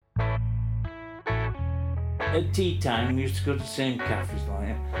At tea time, we used to go to the same cafes like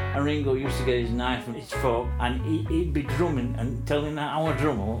it, and Ringo used to get his knife and his fork, and he'd be drumming and telling our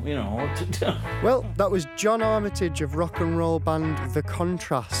drummer, what to do. Well, that was John Armitage of rock and roll band The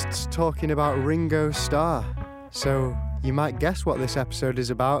Contrasts talking about Ringo Starr. So you might guess what this episode is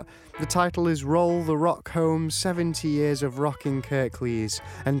about. The title is Roll the Rock Home, 70 Years of Rock in Kirklees,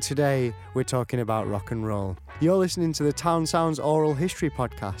 and today we're talking about rock and roll. You're listening to the TOWNSOUNDS Oral History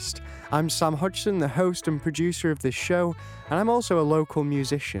Podcast. I'm Sam Hodgson, the host and producer of this show, and I'm also a local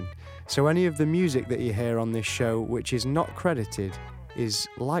musician. So any of the music that you hear on this show which is not credited is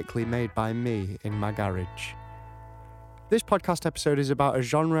likely made by me in my garage. This podcast episode is about a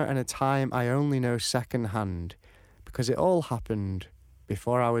genre and a time I only know secondhand, because it all happened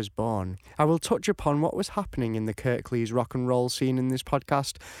before I was born. I will touch upon what was happening in the Kirklees rock and roll scene in this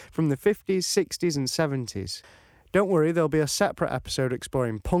podcast from the 50s, 60s and 70s. Don't worry, there'll be a separate episode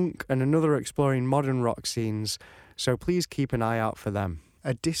exploring punk and another exploring modern rock scenes, so please keep an eye out for them.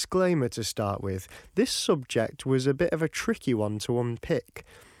 A disclaimer to start with. This subject was a bit of a tricky one to unpick.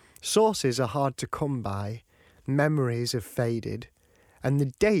 Sources are hard to come by, memories have faded, and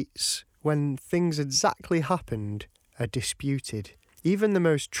the dates when things exactly happened are disputed. Even the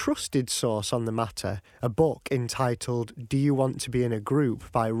most trusted source on the matter, a book entitled Do You Want to Be in a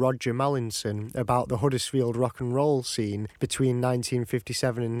Group by Roger Mallinson about the Huddersfield rock and roll scene between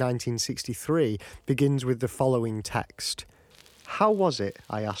 1957 and 1963, begins with the following text. How was it,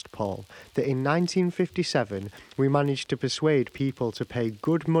 I asked Paul, that in 1957 we managed to persuade people to pay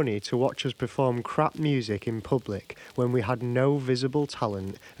good money to watch us perform crap music in public when we had no visible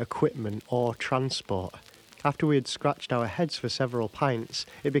talent, equipment or transport? After we had scratched our heads for several pints,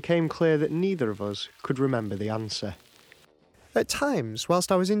 it became clear that neither of us could remember the answer. At times,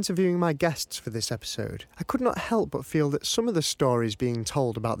 whilst I was interviewing my guests for this episode, I could not help but feel that some of the stories being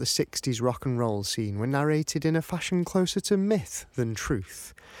told about the 60s rock and roll scene were narrated in a fashion closer to myth than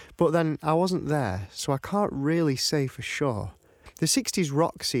truth. But then I wasn't there, so I can't really say for sure. The 60s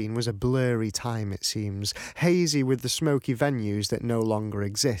rock scene was a blurry time, it seems, hazy with the smoky venues that no longer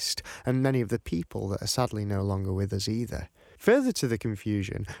exist, and many of the people that are sadly no longer with us either. Further to the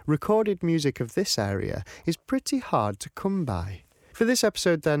confusion, recorded music of this area is pretty hard to come by. For this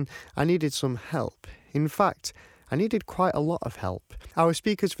episode then, I needed some help. In fact, I needed quite a lot of help. Our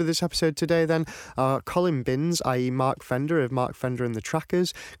speakers for this episode today then are Colin Binns, i.e. Mark Fender of Mark Fender and the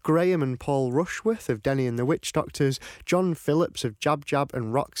Trackers, Graham and Paul Rushworth of Denny and the Witchdoctors, John Phillips of Jab Jab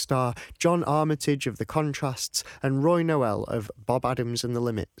and Rok Star, John Armitage of The Contrasts, and Roy Noel of Bob Adams and the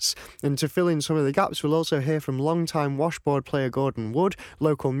Limits. And to fill in some of the gaps, we'll also hear from long-time washboard player Gordon Wood,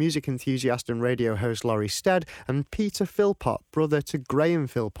 local music enthusiast and radio host Laurie Stead, and Peter Philpot, brother to Graham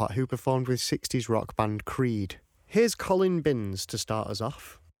Philpot, who performed with 60s rock band Creed. Here's Colin Binns to start us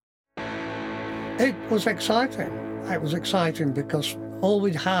off. It was exciting. It was exciting because all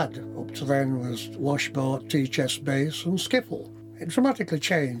we'd had up to then was washboard, tea-chest bass and skiffle. It dramatically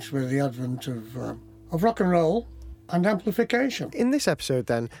changed with the advent of rock and roll and amplification. In this episode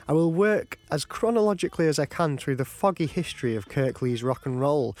then, I will work as chronologically as I can through the foggy history of Kirklees rock and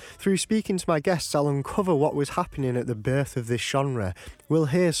roll. Through speaking to my guests, I'll uncover what was happening at the birth of this genre. We'll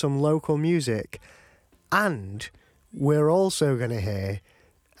hear some local music, and we're also going to hear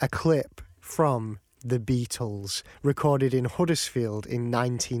a clip from the Beatles, recorded in Huddersfield in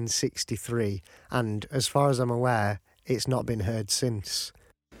 1963, and as far as I'm aware, it's not been heard since.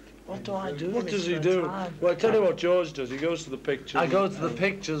 What do I do? What does he do? Well, I tell you what George does. He goes to the pictures. I go to the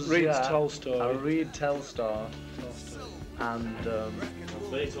pictures. Reads Tolstoy. I read Telstar. And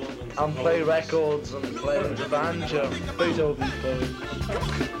play records and play the banjo. Beethoven's poems.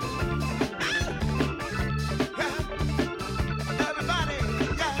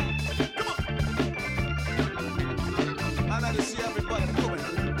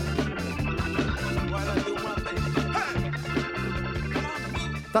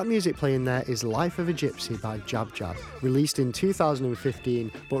 That music playing there is Life of a Gypsy by Jab Jab, released in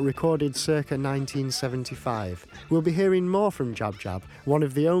 2015 but recorded circa 1975. We'll be hearing more from Jab Jab, one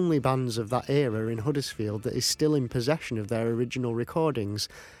of the only bands of that era in Huddersfield that is still in possession of their original recordings.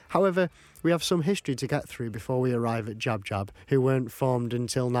 However, we have some history to get through before we arrive at Jab Jab, who weren't formed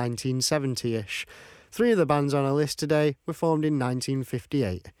until 1970-ish. 3 of the bands on our list today were formed in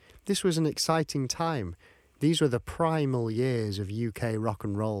 1958. This was an exciting time. These were the primal years of UK rock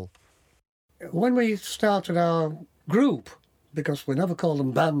and roll. When we started our group, because we never called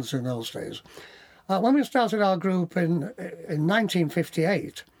them bands in those days, when we started our group in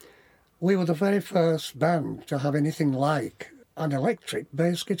 1958, we were the very first band to have anything like an electric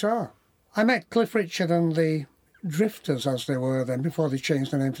bass guitar. I met Cliff Richard and the Drifters, as they were then, before they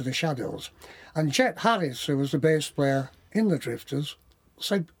changed the name to the Shadows. And Jet Harris, who was the bass player in the Drifters,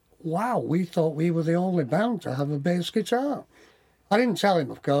 said, wow, we thought we were the only band to have a bass guitar. I didn't tell him,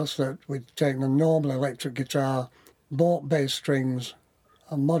 of course, that we'd taken a normal electric guitar, bought bass strings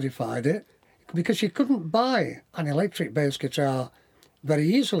and modified it, because you couldn't buy an electric bass guitar very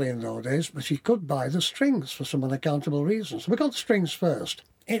easily in those days, but you could buy the strings for some unaccountable reasons. We got the strings first.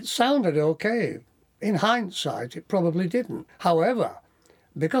 It sounded okay. In hindsight, it probably didn't. However,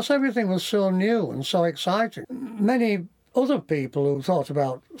 because everything was so new and so exciting, many other people who thought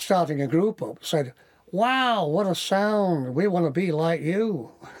about starting a group up said, wow, what a sound, we want to be like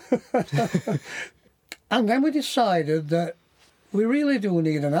you. And then we decided that we really do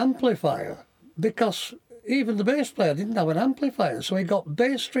need an amplifier, because even the bass player didn't have an amplifier, so he got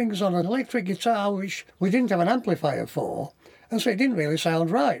bass strings on an electric guitar which we didn't have an amplifier for, and so it didn't really sound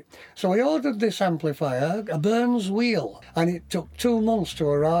right. So we ordered this amplifier, a Burns wheel, and it took 2 months to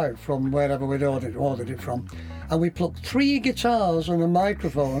arrive from wherever we'd ordered it from. And we plugged 3 guitars and a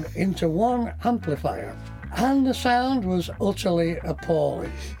microphone into one amplifier, and the sound was utterly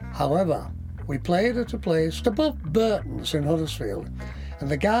appalling. However, we played at a place above Burton's in Huddersfield, and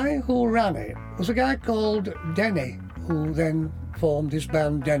the guy who ran it was a guy called Denny, who then formed his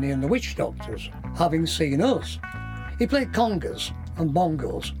band Denny and the Witchdoctors, having seen us. He played congas and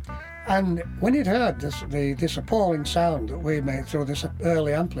bongos, and when he'd heard this appalling sound that we made through this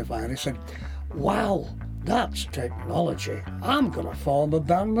early amplifier, he said, wow, that's technology. I'm going to form a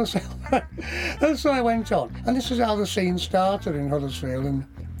band myself. And so I went on. And this is how the scene started in Huddersfield. And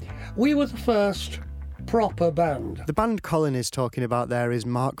we were the first proper band. The band Colin is talking about there is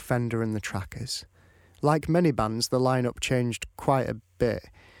Mark Fender and the Trackers. Like many bands, the lineup changed quite a bit.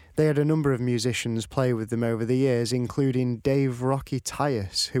 They had a number of musicians play with them over the years, including Dave Rocky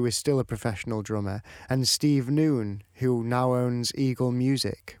Tyus, who is still a professional drummer, and Steve Noon, who now owns Eagle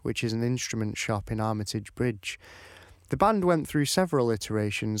Music, which is an instrument shop in Armitage Bridge. The band went through several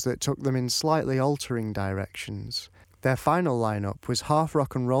iterations that took them in slightly altering directions. Their final lineup was half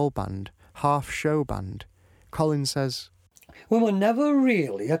rock and roll band, half show band. Colin says, we were never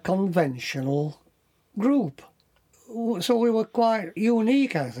really a conventional group. So we were quite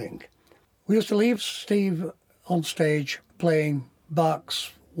unique, I think. We used to leave Steve on stage playing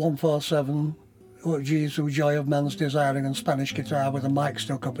Bach's 147, Jesu, Joy of Man's Desiring, and Spanish guitar with a mic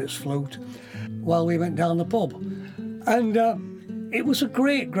stuck up its flute, while we went down the pub. And it was a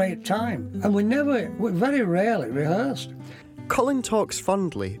great, great time. And we very rarely rehearsed. Colin talks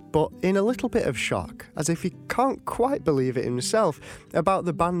fondly, but in a little bit of shock, as if he can't quite believe it himself, about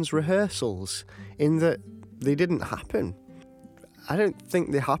the band's rehearsals, in that they didn't happen. I don't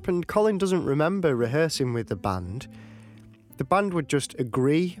think they happened. Colin doesn't remember rehearsing with the band. The band would just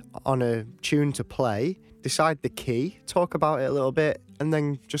agree on a tune to play, decide the key, talk about it a little bit, and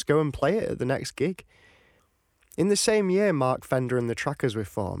then just go and play it at the next gig. In the same year Mark Fender and the Trackers were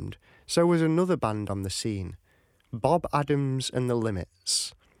formed, so was another band on the scene, Bob Adams and the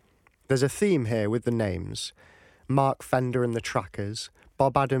Limits. There's a theme here with the names: Mark Fender and the Trackers,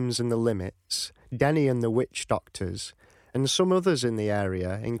 Bob Adams and the Limits, Denny and the Witchdoctors, and some others in the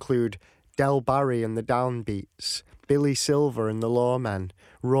area include Del Barry and the Downbeats, Billy Silver and the Lawmen,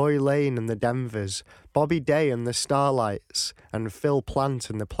 Roy Lane and the Denvers, Bobby Day and the Starlights, and Phil Plant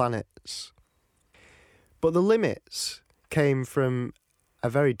and the Planets. But the Limits came from a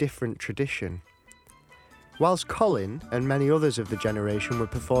very different tradition. Whilst Colin and many others of the generation were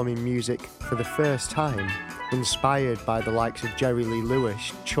performing music for the first time, inspired by the likes of Jerry Lee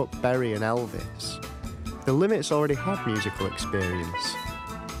Lewis, Chuck Berry and Elvis, the Limits already had musical experience.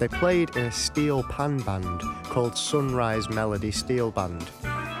 They played in a steel pan band called Sunrise Melody Steel Band.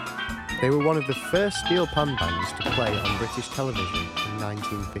 They were one of the first steel pan bands to play on British television in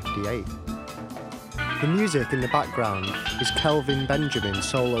 1958. The music in the background is Kelvin Benjamin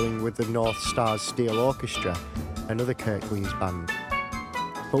soloing with the North Stars Steel Orchestra, another Kirklees band.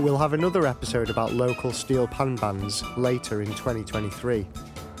 But we'll have another episode about local steel pan bands later in 2023.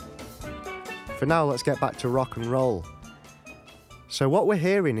 For now, let's get back to rock and roll. So what we're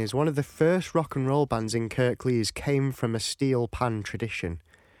hearing is one of the first rock and roll bands in Kirklees came from a steel pan tradition.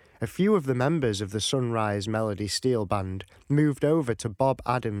 A few of the members of the Sunrise Melody Steel Band moved over to Bob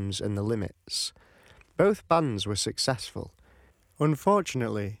Adams and the Limits. Both bands were successful.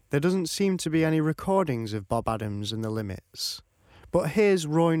 Unfortunately, there doesn't seem to be any recordings of Bob Adams and the Limits. But here's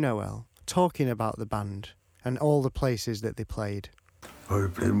Roy Noel talking about the band and all the places that they played. We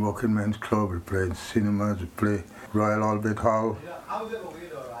played Working Men's Club, we played cinemas, we played Royal Albert Hall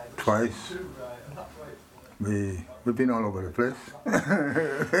twice. We've been all over the place.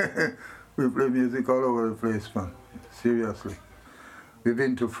 We play music all over the place, man. Seriously. We've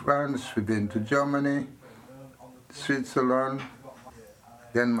been to France, we've been to Germany, Switzerland,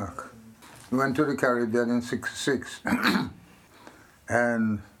 Denmark. We went to the Caribbean in '66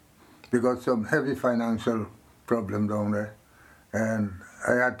 and we got some heavy financial problem down there, and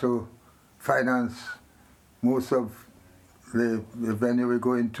I had to finance most of the venue we're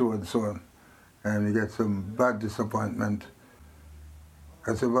going to and so on, and we get some bad disappointment.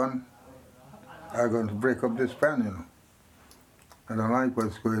 I said, "One, I'm going to break up this band, you know. I don't like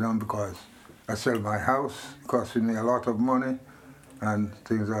what's going on because I sell my house, it costing me a lot of money and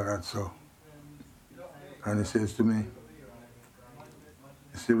things like that, so." And he says to me,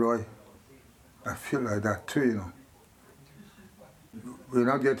 "You see, Roy, I feel like that too, you know. We're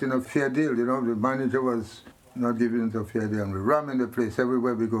not getting a fair deal, you know. The manager was not giving us a fair deal, and we're ramming the place.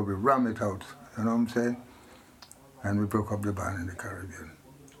 Everywhere we go, we ram it out, you know what I'm saying? And we broke up the band in the Caribbean.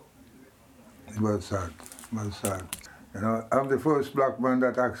 It was sad, it was sad. You know, I'm the first black man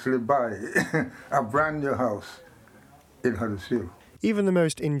that actually buy a brand new house in Huddersfield." Even the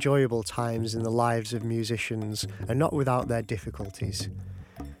most enjoyable times in the lives of musicians are not without their difficulties.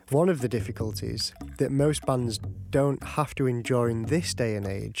 One of the difficulties that most bands don't have to endure in this day and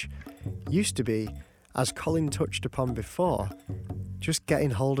age used to be, as Colin touched upon before, just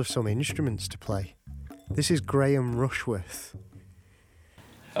getting hold of some instruments to play. This is Graham Rushworth.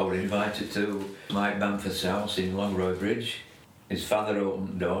 I was invited to Mike Bamford's house in Longroy Bridge. His father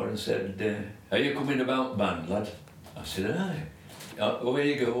opened the door and said, "Are you coming about band, lad?" I said, "Aye."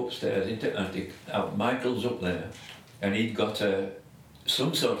 Away you go upstairs into the attic. Michael's up there, and he'd got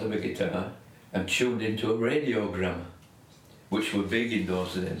some sort of a guitar and tuned into a radiogram, which were big in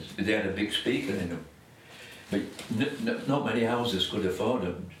those days. They had a big speaker in them, but not many houses could afford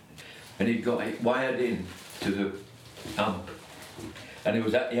them. And he'd got it wired in to the amp, and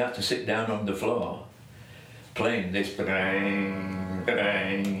he had to sit down on the floor playing this, bang,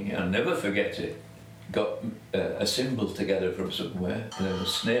 bang. I'll never forget it. Got a cymbal together from somewhere, and a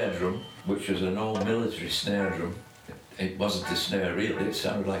snare drum, which was an old military snare drum. It wasn't a snare really, it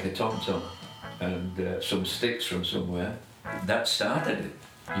sounded like a tom-tom, and some sticks from somewhere. That started it.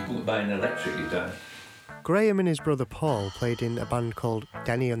 You couldn't buy an electric guitar. Graham and his brother Paul played in a band called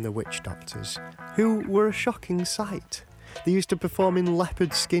Denny and the Witchdoctors, who were a shocking sight. They used to perform in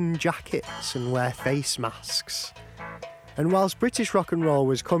leopard skin jackets and wear face masks. And whilst British rock and roll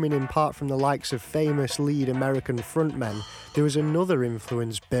was coming in part from the likes of famous lead American frontmen, there was another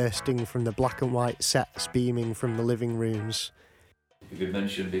influence bursting from the black and white sets beaming from the living rooms. We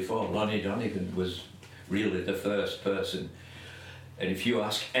mentioned before, Lonnie Donegan was really the first person. And if you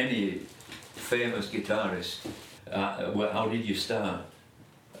ask any famous guitarist, how did you start?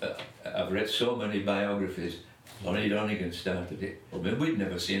 I've read so many biographies. Lonnie Donegan started it. I mean, we'd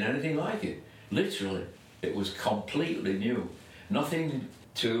never seen anything like it, literally. It was completely new. Nothing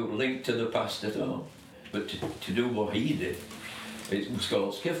to link to the past at all. But to do what he did, it was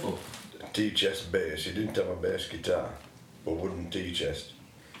called skiffle. T-chest bass. He didn't have a bass guitar, but wooden T-chest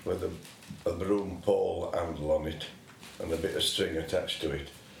with a broom pole handle on it and a bit of string attached to it,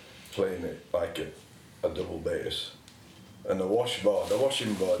 playing it like a double bass. And a washboard, a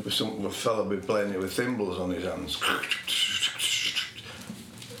washing board, was something a fella would be playing it with thimbles on his hands.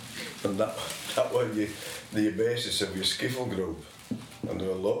 And that was the basis of your skiffle group. And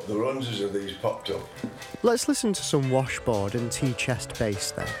the runs of these popped up. Let's listen to some washboard and T-chest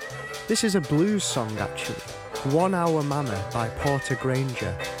bass then. This is a blues song actually, 1 Hour Mama by Porter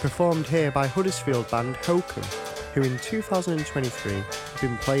Granger, performed here by Huddersfield band Hokum, who in 2023 have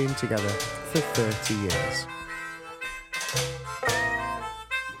been playing together for 30 years.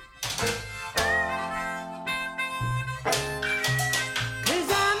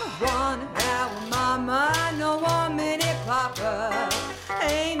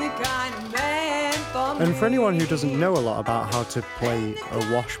 And for anyone who doesn't know a lot about how to play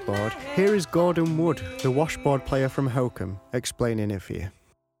a washboard, here is Gordon Wood, the washboard player from Hokum, explaining it for you.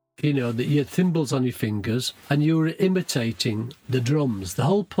 You know, that you had thimbles on your fingers and you were imitating the drums. The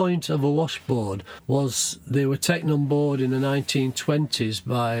whole point of a washboard was they were taken on board in the 1920s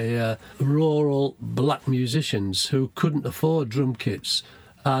by rural black musicians who couldn't afford drum kits.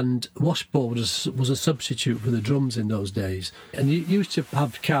 And washboard was a substitute for the drums in those days. And you used to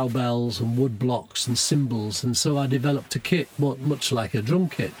have cowbells and wood blocks and cymbals, and so I developed a kit much like a drum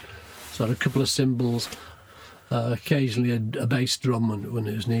kit. So I had a couple of cymbals, occasionally a bass drum when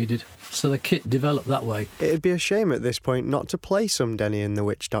it was needed. So the kit developed that way. It'd be a shame at this point not to play some Denny and the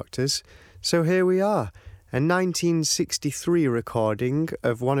Witchdoctors. So here we are, a 1963 recording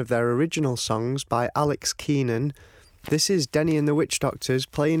of one of their original songs by Alex Keenan, This is Denny and the Witchdoctors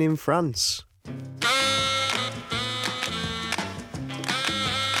playing in France.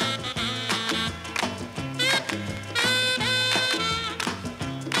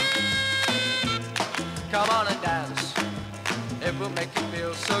 Come on and dance, it will make you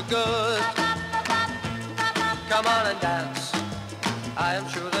feel so good. Come on and dance, I am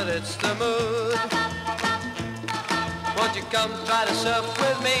sure that it's the mood. Won't you come try to surf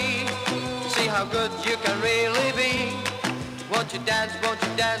with me? See how good you can really be. Won't you dance, won't you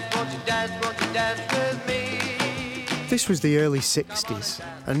dance, won't you dance, won't you dance with me? This was the early 60s,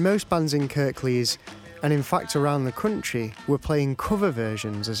 and most bands in Kirklees, and in fact around the country, were playing cover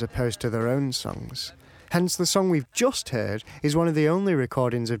versions as opposed to their own songs. Hence, the song we've just heard is one of the only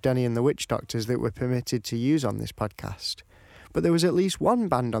recordings of Denny and the Witchdoctors that we're permitted to use on this podcast. But there was at least one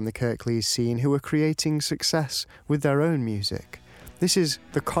band on the Kirklees scene who were creating success with their own music. This is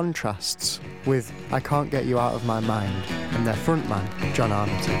The Contrasts with I Can't Get You Out of My Mind and their frontman, John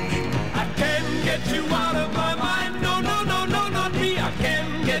Armitage. I can't get you out of my mind, no, no, no, no, not me. I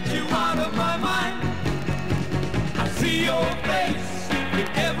can't get you out of my mind. I see your face in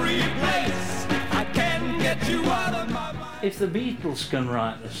every place. I can't get you out of my mind. If the Beatles can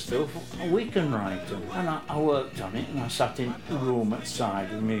write the stuff, we can write them. And I worked on it, and I sat in a room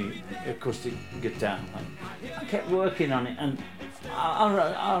outside with me acoustic guitar. I kept working on it, and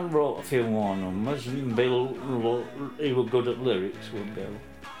I wrote a few more numbers, and Bill, he was good at lyrics with Bill.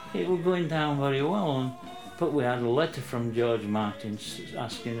 It was going down very well, but we had a letter from George Martin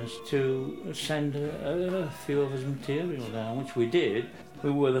asking us to send a few of his material down, which we did. We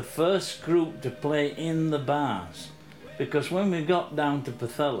were the first group to play in the bars, because when we got down to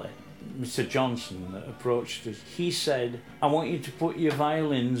Pwllheli, Mr. Johnson that approached us, he said, I want you to put your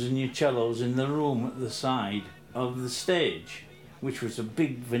violins and your cellos in the room at the side of the stage, which was a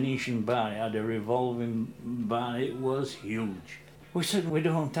big Venetian bar. It had a revolving bar. It was huge. We said, we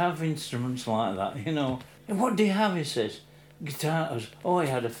don't have instruments like that, you know. And what do you have, he says? Guitars. Oh, he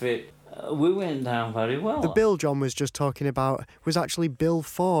had a fit. We went down very well. The Bill John was just talking about was actually Bill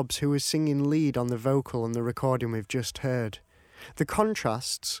Forbes, who was singing lead on the vocal on the recording we've just heard. The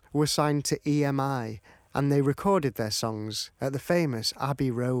Contrasts were signed to EMI, and they recorded their songs at the famous Abbey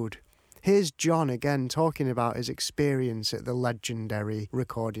Road. Here's John again talking about his experience at the legendary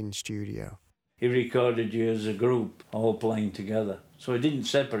recording studio. He recorded you as a group, all playing together. So he didn't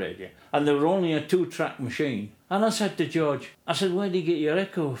separate you. And there were only a 2-track machine. And I said to George, I said, where do you get your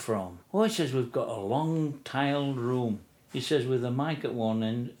echo from? Oh, he says, we've got a long tiled room. He says, with a mic at one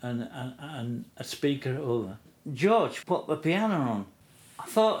end and a speaker at other. George put the piano on. I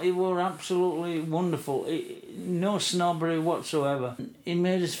thought it was absolutely wonderful. No snobbery whatsoever. He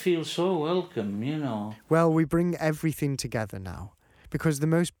made us feel so welcome, you know. Well, we bring everything together now, because the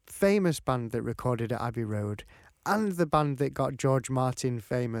most famous band that recorded at Abbey Road, and the band that got George Martin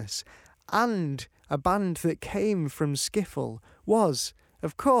famous, and a band that came from skiffle was,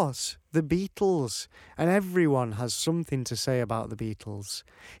 of course, the Beatles. And everyone has something to say about the Beatles.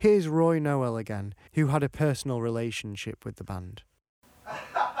 Here's Roy Noel again, who had a personal relationship with the band.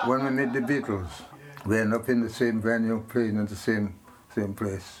 When we met the Beatles, we ended up in the same venue, playing at the same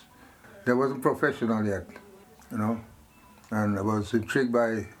place. They wasn't professional yet, you know, and I was intrigued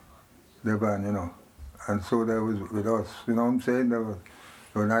by their band, you know. And so they was with us, you know what I'm saying? They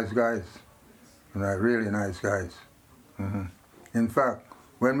were nice guys, and they're really nice guys. Mm-hmm. In fact,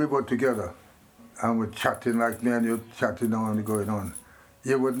 when we were together and we're chatting like me and you chatting on and going on,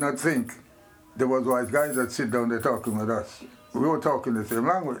 you would not think there was wise guys that sit down there talking with us. We were talking the same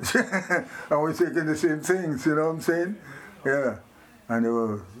language, and we're thinking the same things, you know what I'm saying? Yeah, and they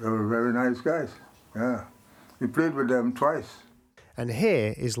were very nice guys, yeah. We played with them twice. And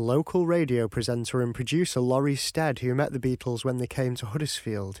here is local radio presenter and producer Laurie Stead, who met the Beatles when they came to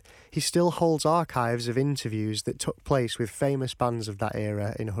Huddersfield. He still holds archives of interviews that took place with famous bands of that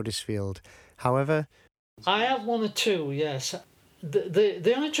era in Huddersfield. However, I have one or two, yes.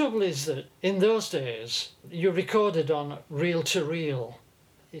 The only trouble is that in those days, you recorded on reel-to-reel.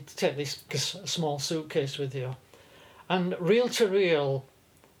 You take this small suitcase with you. And reel-to-reel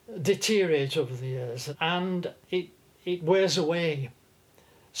deteriorate over the years, and it wears away.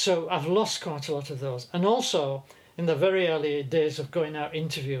 So I've lost quite a lot of those. And also, in the very early days of going out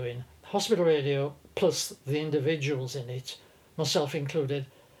interviewing, hospital radio, plus the individuals in it, myself included,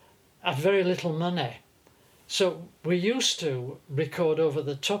 had very little money. So we used to record over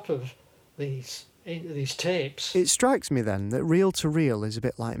the top of these tapes. It strikes me then that reel-to-reel is a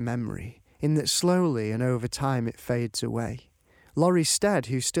bit like memory, in that slowly and over time it fades away. Laurie Stead,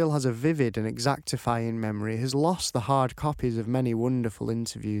 who still has a vivid and exactifying memory, has lost the hard copies of many wonderful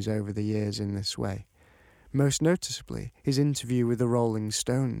interviews over the years in this way. most noticeably his interview with the Rolling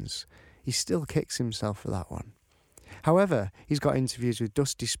Stones. He still kicks himself for that one. However, he's got interviews with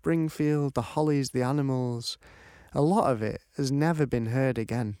Dusty Springfield, the Hollies, the Animals. A lot of it has never been heard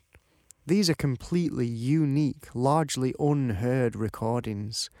again. These are completely unique, largely unheard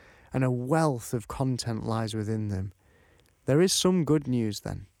recordings, and a wealth of content lies within them. There is some good news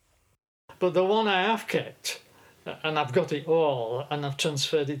then. But the one I have kept, and I've got it all, and I've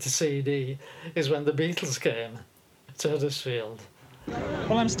transferred it to CD, is when the Beatles came to Huddersfield.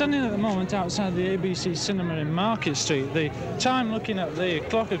 Well, I'm standing at the moment outside the ABC Cinema in Market Street. The time looking at the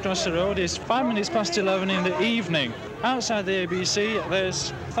clock across the road is 5 minutes past 11 in the evening. Outside the ABC, there's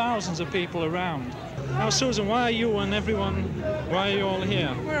thousands of people around. Now, Susan, why are you and everyone, why are you all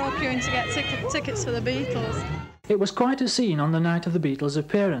here? We're all queuing to get tickets for the Beatles. It was quite a scene on the night of the Beatles'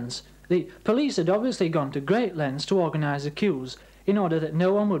 appearance. The police had obviously gone to great lengths to organise the queues in order that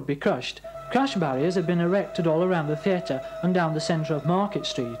no one would be crushed. Crash barriers had been erected all around the theatre and down the centre of Market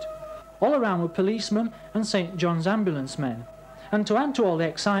Street. All around were policemen and St John's ambulance men. And to add to all the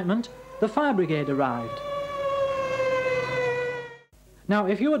excitement, the fire brigade arrived. Now,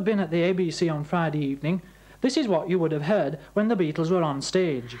 if you had been at the ABC on Friday evening, this is what you would have heard when the Beatles were on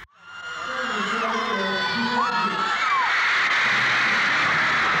stage.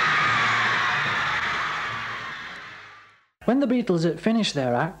 When the Beatles had finished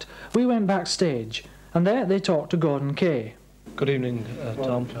their act, we went backstage, and there they talked to Gordon Kay. Good evening,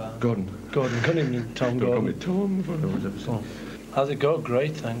 Tom. Gordon. Good evening, Tom. Gordon. How'd it go?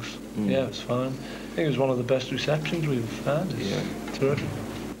 Great, thanks. Yeah, it was fine. I think it was one of the best receptions we've had. It's terrific.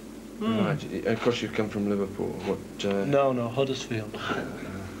 Right. Of course, you've come from Liverpool. What? No, Huddersfield.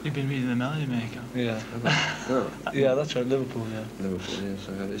 You've been reading the Melody Maker? Yeah. Yeah, that's right, Liverpool, yeah. Liverpool, yes.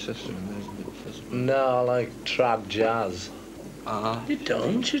 I had a sister in there, isn't it? No, I like trad jazz. You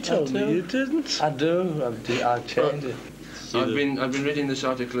don't? You told me you didn't. I do. I've changed it. I've been reading this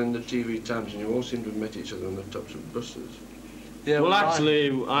article in the TV Times, and you all seem to have met each other on the tops of buses. Yeah, well, actually,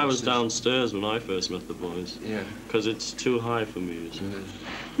 I was downstairs when I first met the boys. Yeah. Because it's too high for me,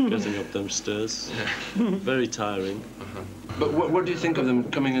 getting up them stairs. Very tiring. But what do you think of them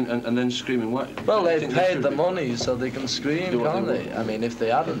coming in and then screaming? Well, they've paid the money, so they can scream, can't they? I mean, if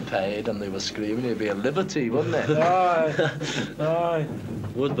they hadn't paid and they were screaming, it'd be a liberty, wouldn't it? Aye.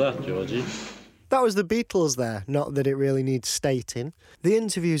 Would that, Georgie? That was the Beatles there, not that it really needs stating. The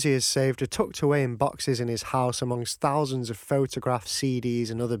interviews he has saved are tucked away in boxes in his house amongst thousands of photographs,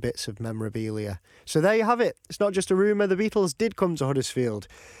 CDs and other bits of memorabilia. So there you have it. It's not just a rumour, the Beatles did come to Huddersfield.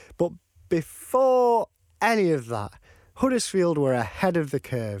 But before any of that, Huddersfield were ahead of the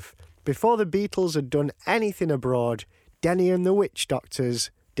curve. Before the Beatles had done anything abroad, Denny and the Witchdoctors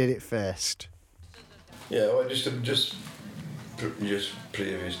did it first. Yeah, well, just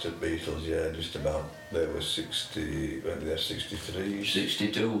previous to Beatles, yeah, just about. They were 60, when they were 63.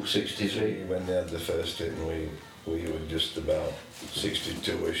 62, 63. When they had the first hit, and we were just about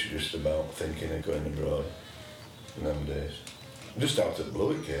 62-ish, just about thinking of going abroad in them days. Just out of the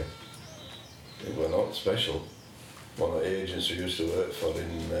blue it came. It was not special. One of the agents who used to work for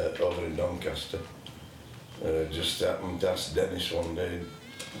over in Doncaster just happened to ask Dennis one day,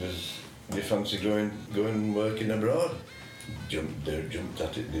 do you fancy going working abroad? Jumped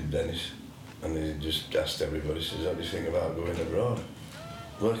at it, did Dennis. And he just asked everybody, says, how do you think about going abroad?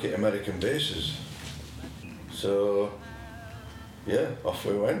 Work at American bases. So, yeah, off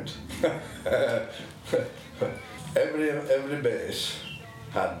we went. Every base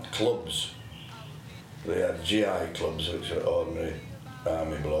had clubs. They had GI clubs, which are ordinary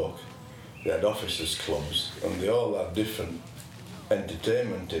army bloke. They had officers' clubs, and they all had different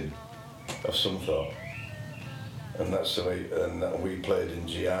entertainment in, of some sort. And that's the way, and we played in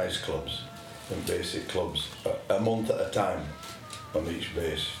GI's clubs, in basic clubs, a month at a time on each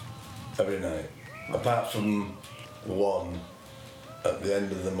base, every night. Apart from one at the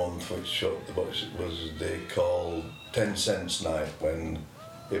end of the month, which was they called 10 cents night, when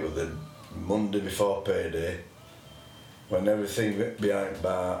it was the Monday before payday, when everything behind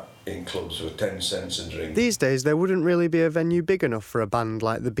bar in clubs were 10 cents a drink. These days there wouldn't really be a venue big enough for a band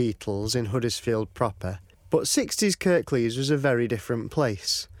like the Beatles in Huddersfield proper. But 60s Kirklees was a very different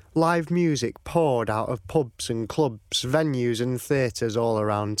place. Live music poured out of pubs and clubs, venues and theatres all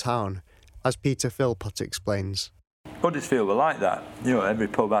around town, as Peter Philpot explains. Huddersfield were like that. You know, every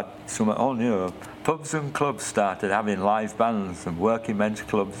pub had something on, you know. Pubs and clubs started having live bands, and working men's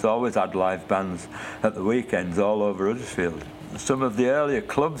clubs always had live bands at the weekends all over Huddersfield. Some of the earlier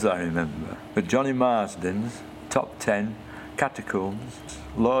clubs I remember were Johnny Marsden's, Top 10, Catacombs,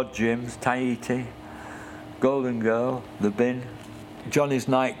 Lord Jim's, Tahiti, Golden Girl, The Bin. Johnny's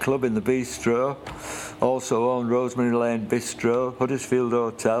Nightclub in the Bistro, also owned Rosemary Lane Bistro, Huddersfield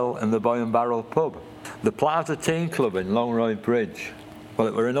Hotel and the Boy and Barrel Pub. The Plaza Teen Club in Longroy Bridge. Well,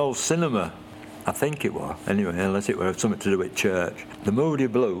 it were an old cinema, I think it was, anyway, unless it were something to do with church. The Moody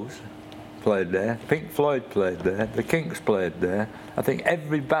Blues played there, Pink Floyd played there, the Kinks played there. I think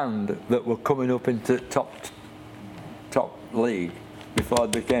every band that were coming up into top league before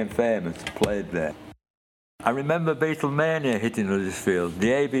they became famous played there. I remember Beatlemania hitting Huddersfield, the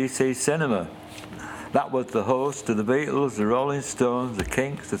ABC Cinema. That was the host of the Beatles, the Rolling Stones, the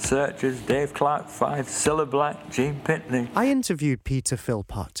Kinks, the Searchers, Dave Clark 5, Cilla Black, Gene Pitney. I interviewed Peter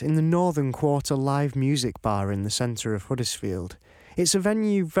Philpot in the Northern Quarter live music bar in the centre of Huddersfield. It's a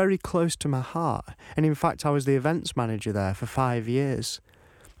venue very close to my heart, and in fact I was the events manager there for 5 years.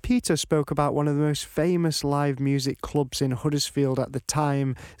 Peter spoke about one of the most famous live music clubs in Huddersfield at the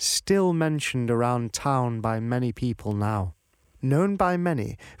time, still mentioned around town by many people now. Known by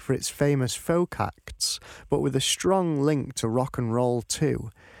many for its famous folk acts, but with a strong link to rock and roll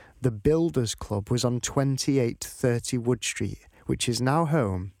too, the Builders Club was on 2830 Wood Street, which is now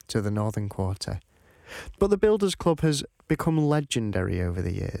home to the Northern Quarter. But the Builders Club has become legendary over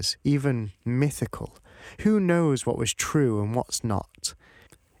the years, even mythical. Who knows what was true and what's not?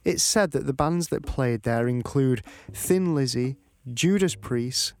 It's said that the bands that played there include Thin Lizzy, Judas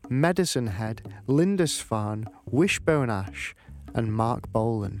Priest, Medicine Head, Lindisfarne, Wishbone Ash and Mark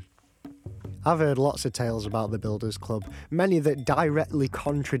Bolan. I've heard lots of tales about the Builders Club, many that directly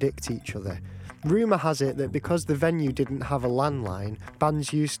contradict each other. Rumour has it that because the venue didn't have a landline,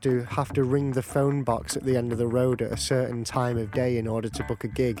 bands used to have to ring the phone box at the end of the road at a certain time of day in order to book a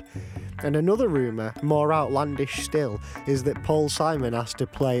gig. And another rumour, more outlandish still, is that Paul Simon asked to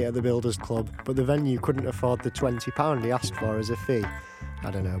play at the Builders Club, but the venue couldn't afford the £20 he asked for as a fee. I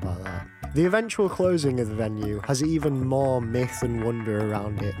don't know about that. The eventual closing of the venue has even more myth and wonder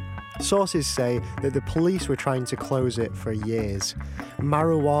around it. Sources say that the police were trying to close it for years.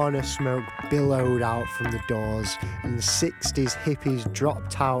 Marijuana smoke billowed out from the doors, and 60s hippies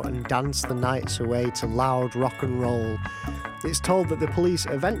dropped out and danced the nights away to loud rock and roll. It's told that the police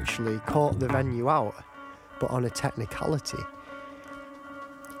eventually caught the venue out, but on a technicality.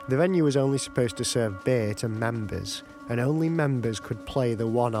 The venue was only supposed to serve beer to members, and only members could play the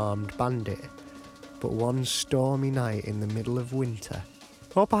one-armed bandit. But one stormy night in the middle of winter,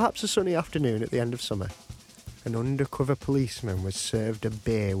 or perhaps a sunny afternoon at the end of summer, an undercover policeman was served a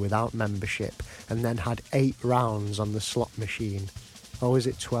beer without membership and then had 8 rounds on the slot machine. Or was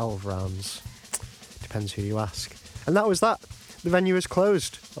it 12 rounds? Depends who you ask. And that was that. The venue was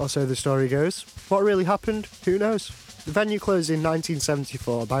closed, or so the story goes. What really happened? Who knows? The venue closed in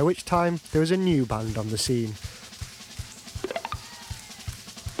 1974, by which time there was a new band on the scene.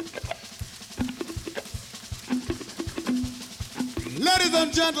 Ladies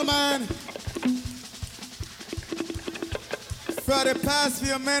and gentlemen, for the past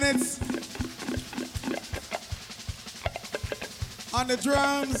few minutes, on the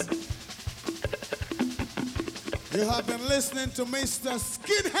drums, you have been listening to Mr.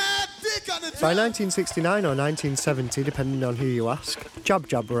 Skinhead Dick on the drums. By 1969 or 1970, depending on who you ask, Jab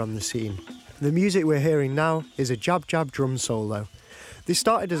Jab were on the scene. The music we're hearing now is a Jab Jab drum solo. They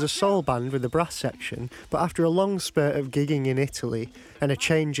started as a soul band with a brass section, but after a long spurt of gigging in Italy and a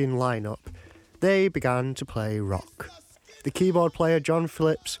change in lineup, they began to play rock. The keyboard player John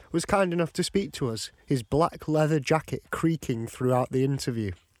Phillips was kind enough to speak to us, his black leather jacket creaking throughout the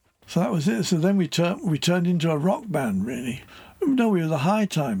interview. So that was it. So then we turned into a rock band, really. No, we were the High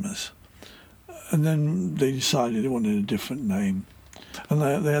Timers. And then they decided they wanted a different name. And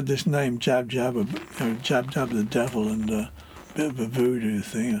they had this name, Jab Jab, Jab Jab the Devil, and a bit of a voodoo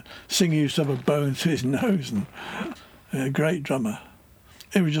thing. Singer used to have a bone through his nose, and a great drummer.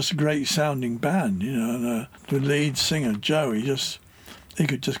 It was just a great sounding band, you know. And the lead singer, Joe, he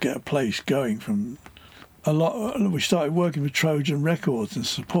could just get a place going from a lot. We started working with Trojan Records and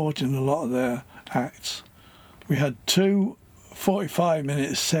supporting a lot of their acts. We had 2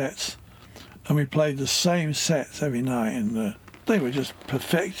 45-minute sets, and we played the same sets every night, and they were just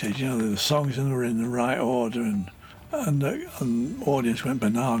perfected. You know, the songs were in the right order, and the audience went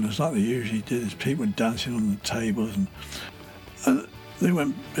bananas like they usually did. As people were dancing on the tables, and they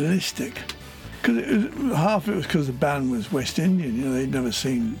went ballistic. Half of it was because the band was West Indian. You know, they'd never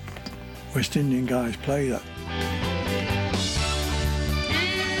seen West Indian guys play that.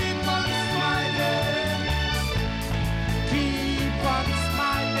 Keep on smiling. Keep on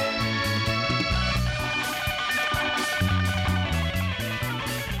smiling.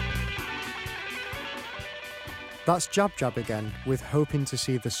 That's Jab Jab again, with Hoping to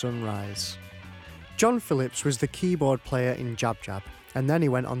See the Sunrise. John Phillips was the keyboard player in Jab Jab, and then he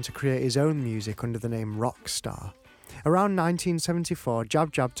went on to create his own music under the name Rok Star. Around 1974,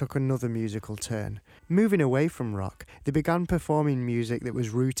 Jab Jab took another musical turn. Moving away from rock, they began performing music that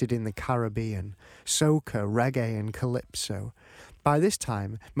was rooted in the Caribbean, soca, reggae and calypso. By this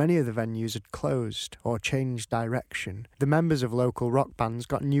time, many of the venues had closed or changed direction. The members of local rock bands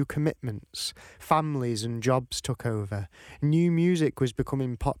got new commitments. Families and jobs took over. New music was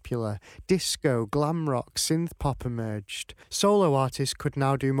becoming popular. Disco, glam rock, synth pop emerged. Solo artists could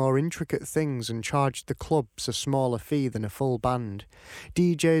now do more intricate things and charged the clubs a smaller fee than a full band.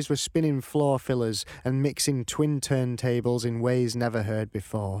 DJs were spinning floor fillers and mixing twin turntables in ways never heard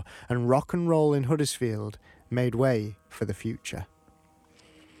before. And rock and roll in Huddersfield made way for the future.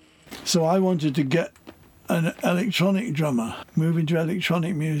 So I wanted to get an electronic drummer, move into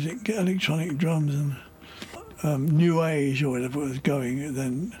electronic music, get electronic drums and new age or whatever was going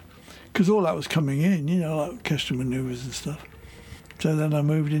then, because all that was coming in, you know, like orchestral manoeuvres and stuff. So then I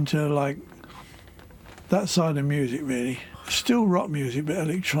moved into like that side of music really. Still rock music, but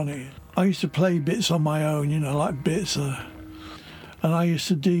electronic. I used to play bits on my own, you know, like bits, and I used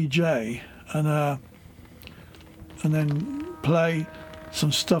to DJ and then play some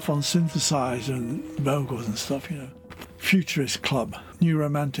stuff on synthesizer and vocals and stuff, you know. Futurist club, new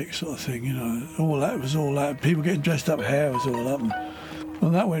romantic sort of thing, you know. All that. People getting dressed up, hair was all up.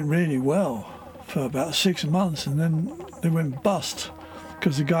 And that went really well for about 6 months, and then they went bust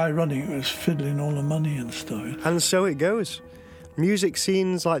because the guy running it was fiddling all the money and stuff. And so it goes. Music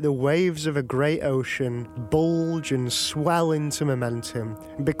scenes like the waves of a great ocean bulge and swell into momentum,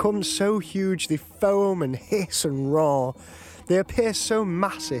 become so huge they foam and hiss and roar. They appear so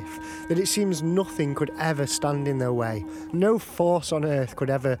massive that it seems nothing could ever stand in their way. No force on earth could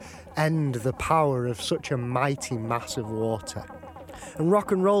ever end the power of such a mighty mass of water. And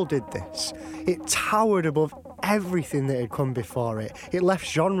rock and roll did this. It towered above everything that had come before it. It left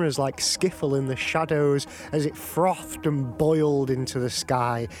genres like skiffle in the shadows as it frothed and boiled into the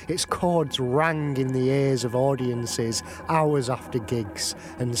sky. Its chords rang in the ears of audiences hours after gigs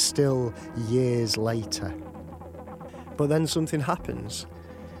and still years later. But then something happens.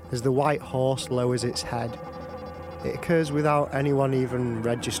 As the white horse lowers its head, it occurs without anyone even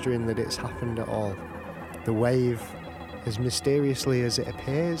registering that it's happened at all. The wave, as mysteriously as it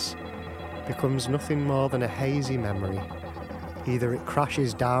appears, becomes nothing more than a hazy memory. Either it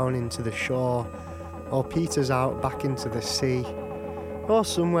crashes down into the shore, or peters out back into the sea, or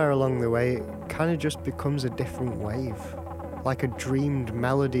somewhere along the way it kind of just becomes a different wave. Like a dreamed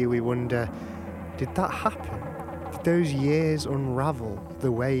melody, we wonder, did that happen? Did those years unravel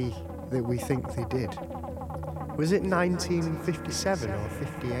the way that we think they did? Was it 1957 or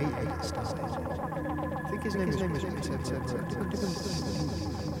 58 that it started? I think his name was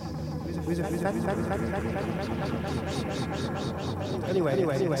Anyway,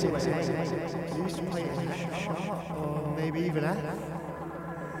 he used to play short or maybe even F.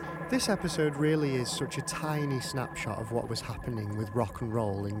 This episode really is such a tiny snapshot of what was happening with rock and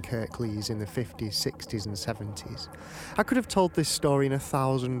roll in Kirklees in the 50s, 60s and 70s. I could have told this story in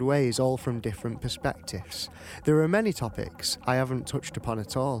 1,000 ways, all from different perspectives. There are many topics I haven't touched upon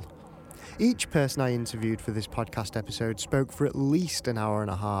at all. Each person I interviewed for this podcast episode spoke for at least an hour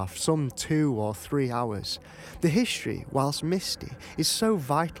and a half, some 2 or 3 hours. The history, whilst misty, is so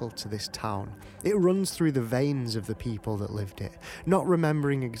vital to this town. It runs through the veins of the people that lived it, not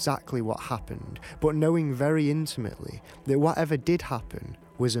remembering exactly what happened, but knowing very intimately that whatever did happen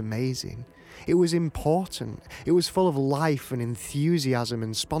was amazing. It was important. It was full of life and enthusiasm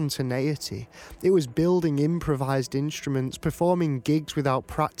and spontaneity. It was building improvised instruments, performing gigs without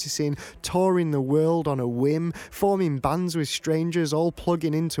practicing, touring the world on a whim, forming bands with strangers, all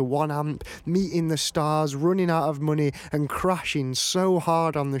plugging into one amp, meeting the stars, running out of money and crashing so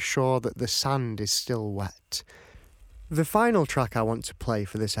hard on the shore that the sand is still wet. The final track I want to play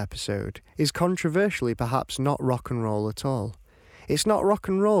for this episode is controversially perhaps not rock and roll at all. It's not rock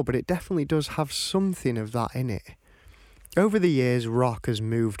and roll, but it definitely does have something of that in it. Over the years, rock has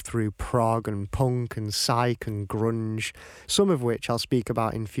moved through prog and punk and psych and grunge, some of which I'll speak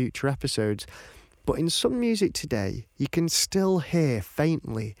about in future episodes. But in some music today, you can still hear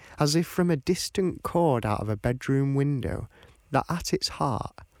faintly, as if from a distant chord out of a bedroom window, that at its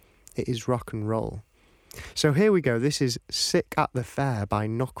heart, it is rock and roll. So here we go, this is Sick at the Fair by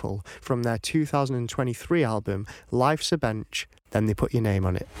Knuckle from their 2023 album, Life's a Bench, Then They Put Your Name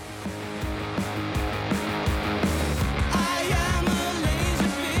on It. I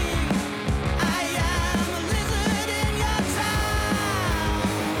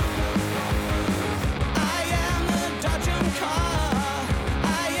am a Dodge car.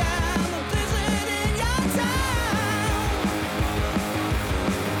 I am a blizzard in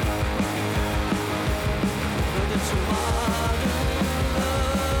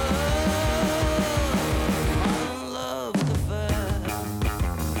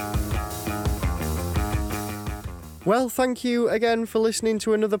Well, thank you again for listening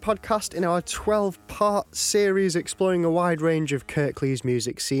to another podcast in our 12-part series exploring a wide range of Kirklees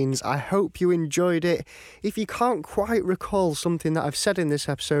music scenes. I hope you enjoyed it. If you can't quite recall something that I've said in this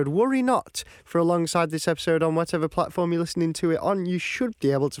episode, worry not, for alongside this episode on whatever platform you're listening to it on, you should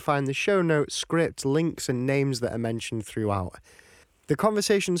be able to find the show notes, script, links and names that are mentioned throughout. The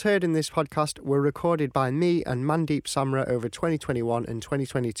conversations heard in this podcast were recorded by me and Mandeep Samra over 2021 and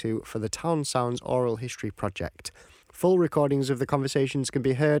 2022 for the TOWNSOUNDS Oral History Project. Full recordings of the conversations can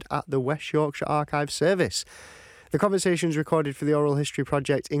be heard at the West Yorkshire Archive Service. The conversations recorded for the Oral History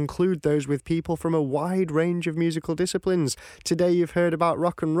Project include those with people from a wide range of musical disciplines. Today you've heard about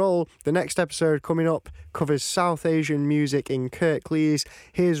rock and roll. The next episode coming up covers South Asian music in Kirklees.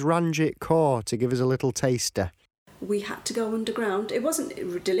 Here's Ranjit Kaur to give us a little taster. We had to go underground. It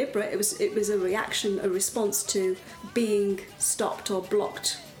wasn't deliberate, it was a reaction, a response to being stopped or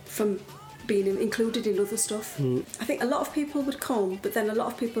blocked from being included in other stuff. I think a lot of people would come, but then a lot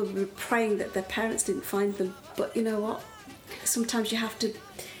of people were praying that their parents didn't find them. But you know what? Sometimes you have to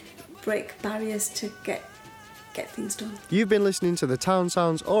break barriers to get things done. You've been listening to the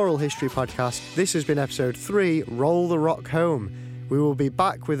TOWNSOUNDS Oral History Podcast. This has been episode 3, Roll the Rock Home. We will be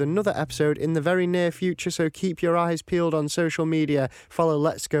back with another episode in the very near future, so keep your eyes peeled on social media. Follow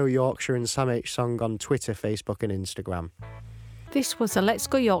Let's Go Yorkshire and Sam H Song on Twitter, Facebook and Instagram. This was a Let's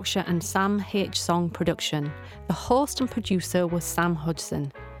Go Yorkshire and Sam H Song production. The host and producer was Sam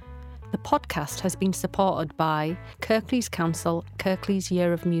Hodgson. The podcast has been supported by Kirklees Council, Kirklees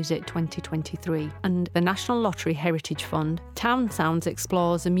Year of Music 2023 and the National Lottery Heritage Fund. TOWNSOUNDS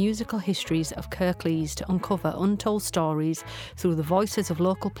explores the musical histories of Kirklees to uncover untold stories through the voices of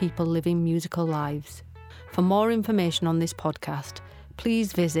local people living musical lives. For more information on this podcast,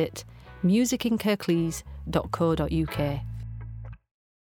 please visit musicinkirklees.co.uk.